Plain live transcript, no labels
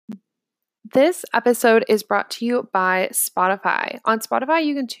This episode is brought to you by Spotify. On Spotify,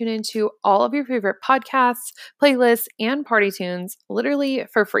 you can tune into all of your favorite podcasts, playlists, and party tunes literally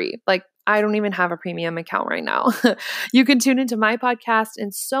for free. Like, I don't even have a premium account right now. You can tune into my podcast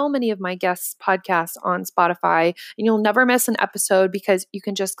and so many of my guests' podcasts on Spotify, and you'll never miss an episode because you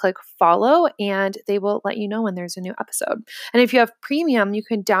can just click follow and they will let you know when there's a new episode. And if you have premium, you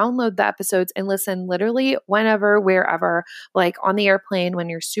can download the episodes and listen literally whenever, wherever, like on the airplane when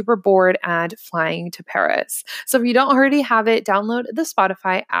you're super bored and flying to Paris. So if you don't already have it, download the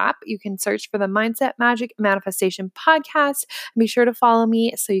Spotify app. You can search for the Mindset, Magic, Manifestation podcast. And be sure to follow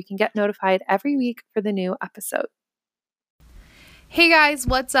me so you can get notified every week for the new episode. Hey guys,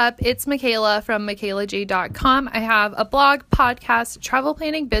 what's up? It's Michaela from michaelaj.com. I have a blog, podcast, travel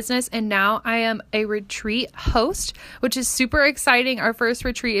planning business, and now I am a retreat host, which is super exciting. Our first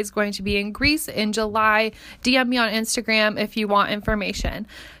retreat is going to be in Greece in July. DM me on Instagram if you want information.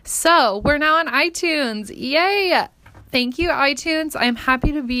 So we're now on iTunes. Yay! Thank you, iTunes. I'm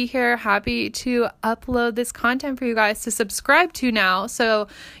happy to be here, happy to upload this content for you guys to subscribe to now, so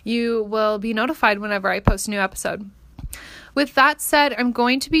you will be notified whenever I post a new episode. With that said, I'm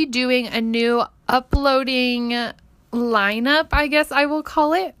going to be doing a new uploading lineup, I guess I will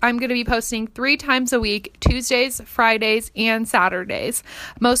call it. I'm going to be posting 3 times a week, Tuesdays, Fridays, and Saturdays.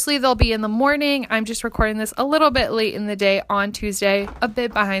 Mostly they'll be in the morning. I'm just recording this a little bit late in the day on Tuesday, a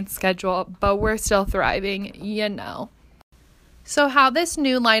bit behind schedule, but we're still thriving, you know. So how this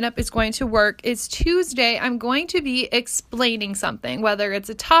new lineup is going to work is Tuesday, I'm going to be explaining something, whether it's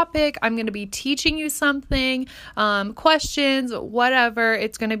a topic, I'm going to be teaching you something, questions, whatever.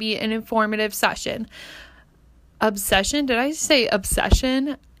 It's going to be an informative session. Obsession? Did I say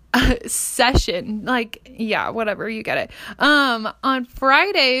obsession? Session, like, yeah, whatever, you get it. On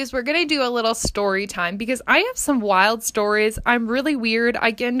Fridays, we're gonna do a little story time because I have some wild stories. I'm really weird.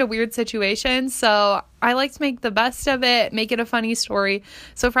 I get into weird situations, so I like to make the best of it, make it a funny story.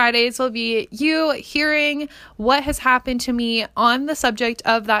 So Fridays will be you hearing what has happened to me on the subject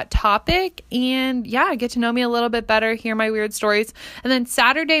of that topic, and yeah, get to know me a little bit better, hear my weird stories. And then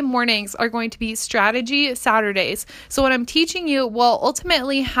Saturday mornings are going to be strategy Saturdays. So what I'm teaching you will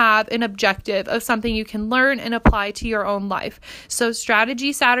ultimately have an objective of something you can learn and apply to your own life. So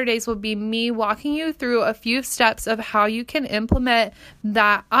strategy Saturdays will be me walking you through a few steps of how you can implement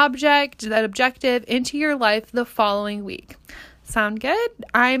that objective into your life the following week. Sound good?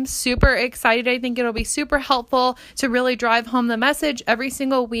 I'm super excited. I think it'll be super helpful to really drive home the message. Every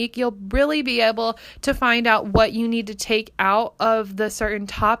single week, you'll really be able to find out what you need to take out of the certain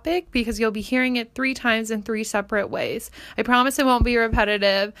topic because you'll be hearing it 3 times in 3 separate ways. I promise it won't be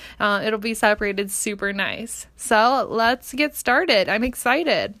repetitive. It'll be separated super nice. So let's get started. I'm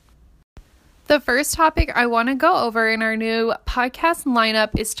excited. The first topic I want to go over in our new podcast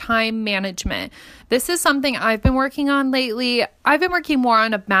lineup is time management. This is something I've been working on lately. I've been working more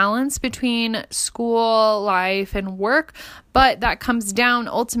on a balance between school, life, and work, but that comes down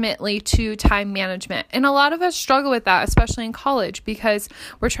ultimately to time management. And a lot of us struggle with that, especially in college, because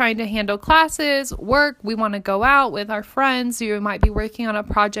we're trying to handle classes, work, we want to go out with our friends, you might be working on a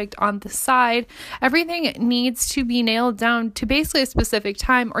project on the side. Everything needs to be nailed down to basically a specific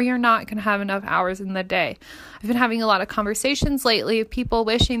time, or you're not going to have enough hours in the day. I've been having a lot of conversations lately of people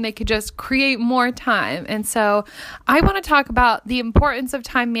wishing they could just create more time. And so I want to talk about the importance of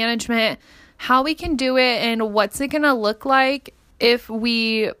time management, how we can do it, and what's it going to look like if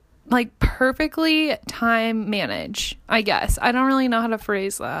we perfectly time manage, I guess. I don't really know how to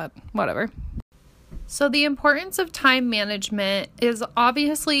phrase that. Whatever. So the importance of time management is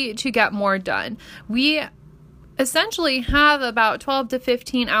obviously to get more done. We essentially have about 12 to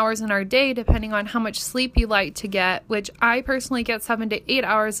 15 hours in our day, depending on how much sleep you like to get, which I personally get 7 to 8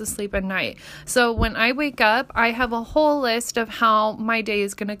 hours of sleep a night. So when I wake up, I have a whole list of how my day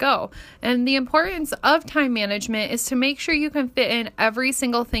is going to go. And the importance of time management is to make sure you can fit in every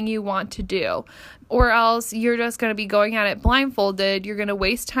single thing you want to do. Or else you're just going to be going at it blindfolded. You're going to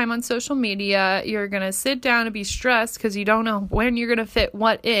waste time on social media. You're going to sit down and be stressed because you don't know when you're going to fit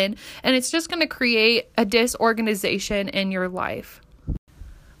what in. And it's just going to create a disorganization in your life.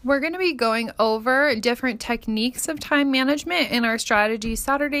 We're going to be going over different techniques of time management in our Strategy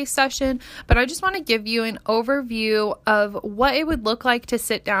Saturday session, but I just want to give you an overview of what it would look like to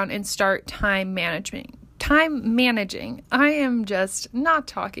sit down and start time management. Time managing. I am just not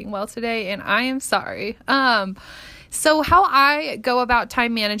talking well today, and I am sorry. So how I go about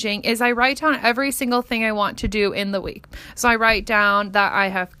time managing is I write down every single thing I want to do in the week. So I write down that I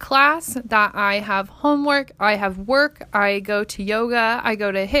have class, that I have homework, I have work, I go to yoga, I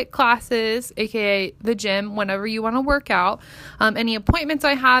go to HIIT classes, aka the gym, whenever you want to work out, any appointments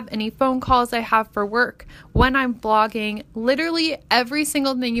I have, any phone calls I have for work, when I'm blogging, literally every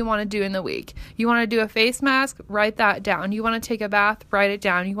single thing you want to do in the week. You want to do a face mask, write that down. You want to take a bath, write it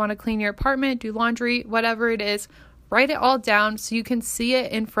down. You want to clean your apartment, do laundry, whatever it is, write it all down so you can see it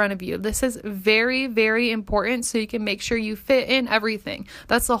in front of you. This is very, very important so you can make sure you fit in everything.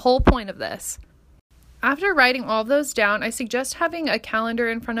 That's the whole point of this. After writing all of those down, I suggest having a calendar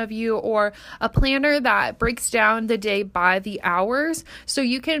in front of you or a planner that breaks down the day by the hours so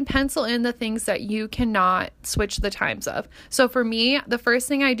you can pencil in the things that you cannot switch the times of. So for me, the first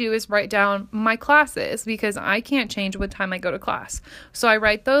thing I do is write down my classes because I can't change what time I go to class. So I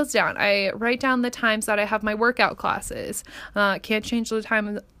write those down. I write down the times that I have my workout classes. Can't change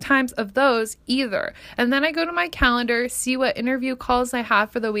the times of those either. And then I go to my calendar, see what interview calls I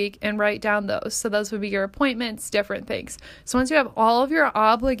have for the week, and write down those. So those would be your appointments, different things. So once you have all of your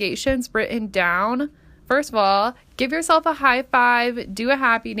obligations written down, first of all, give yourself a high five, do a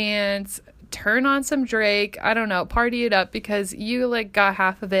happy dance, turn on some Drake, I don't know, party it up because you got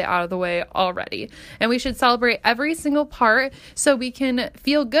half of it out of the way already. And we should celebrate every single part so we can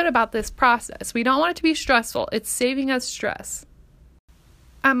feel good about this process. We don't want it to be stressful. It's saving us stress.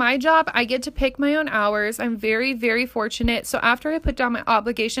 At my job, I get to pick my own hours. I'm very, very fortunate. So after I put down my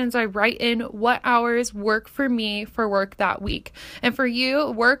obligations, I write in what hours work for me for work that week. And for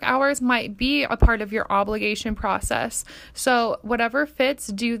you, work hours might be a part of your obligation process. So whatever fits,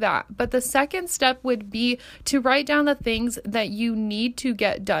 do that. But the second step would be to write down the things that you need to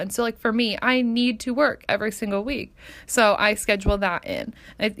get done. So for me, I need to work every single week. So I schedule that in.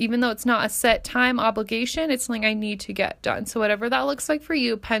 Even though it's not a set time obligation, it's something I need to get done. So whatever that looks like for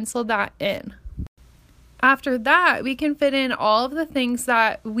you, pencil that in. After that, we can fit in all of the things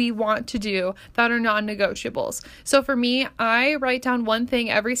that we want to do that are non-negotiables. So for me, I write down one thing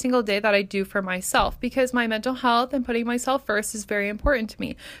every single day that I do for myself because my mental health and putting myself first is very important to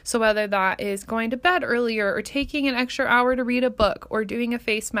me. So whether that is going to bed earlier or taking an extra hour to read a book or doing a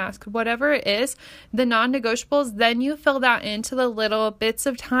face mask, whatever it is, the non-negotiables, then you fill that into the little bits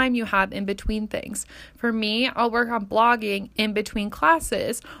of time you have in between things. For me, I'll work on blogging in between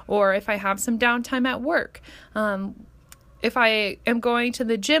classes or if I have some downtime at work. If I am going to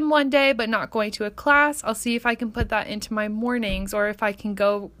the gym one day but not going to a class, I'll see if I can put that into my mornings or if I can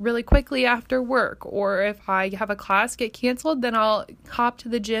go really quickly after work or if I have a class get canceled, then I'll hop to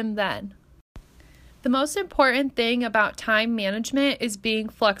the gym then. The most important thing about time management is being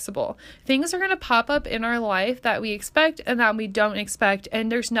flexible. Things are going to pop up in our life that we expect and that we don't expect,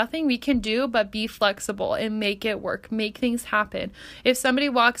 and there's nothing we can do but be flexible and make it work, make things happen. If somebody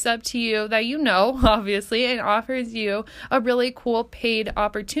walks up to you that you know, obviously, and offers you a really cool paid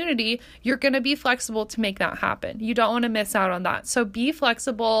opportunity, you're going to be flexible to make that happen. You don't want to miss out on that. So be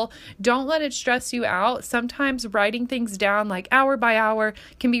flexible. Don't let it stress you out. Sometimes writing things down hour by hour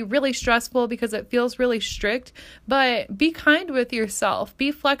can be really stressful because it feels really strict, but be kind with yourself.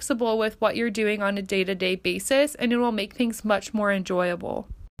 Be flexible with what you're doing on a day-to-day basis, and it will make things much more enjoyable.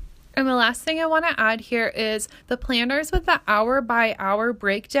 And the last thing I want to add here is the planners with the hour by hour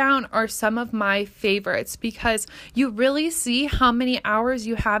breakdown are some of my favorites because you really see how many hours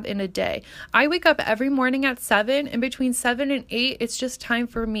you have in a day. I wake up every morning at 7 and between 7 and 8, it's just time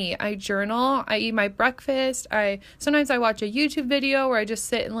for me. I journal, I eat my breakfast. Sometimes I watch a YouTube video where I just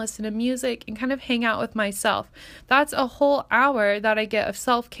sit and listen to music and kind of hang out with myself. That's a whole hour that I get of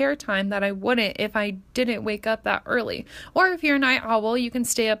self-care time that I wouldn't if I didn't wake up that early. Or if you're a night owl, you can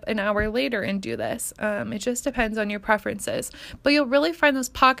stay up an hour later and do this. It just depends on your preferences. But you'll really find those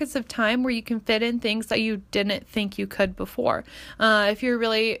pockets of time where you can fit in things that you didn't think you could before. If you're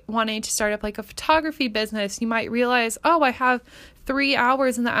really wanting to start up a photography business, you might realize, I have 3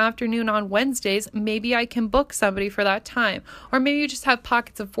 hours in the afternoon on Wednesdays, maybe I can book somebody for that time. Or maybe you just have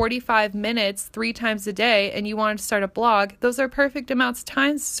pockets of 45 minutes 3 times a day and you want to start a blog. Those are perfect amounts of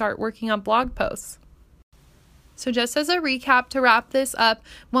time to start working on blog posts. So just as a recap to wrap this up,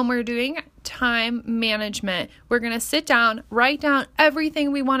 when we're doing time management, we're going to sit down, write down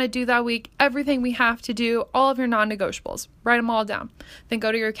everything we want to do that week, everything we have to do, all of your non-negotiables, write them all down. Then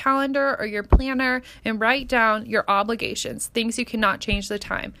go to your calendar or your planner and write down your obligations, things you cannot change the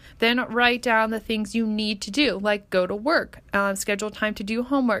time. Then write down the things you need to do, like go to work, schedule time to do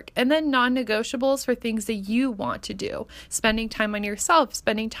homework, and then non-negotiables for things that you want to do, spending time on yourself,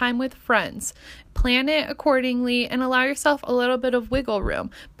 spending time with friends. Plan it accordingly and allow yourself a little bit of wiggle room,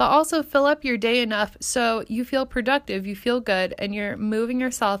 but also fill up your day enough so you feel productive, you feel good, and you're moving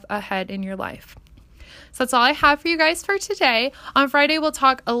yourself ahead in your life. So that's all I have for you guys for today. On Friday, we'll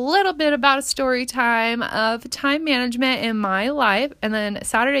talk a little bit about a story time of time management in my life. And then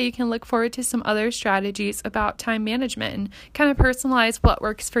Saturday, you can look forward to some other strategies about time management and kind of personalize what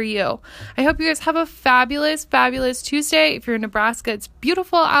works for you. I hope you guys have a fabulous, fabulous Tuesday. If you're in Nebraska, it's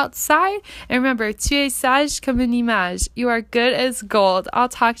beautiful outside. And remember, tu es sage comme une image. You are good as gold. I'll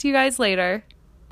talk to you guys later.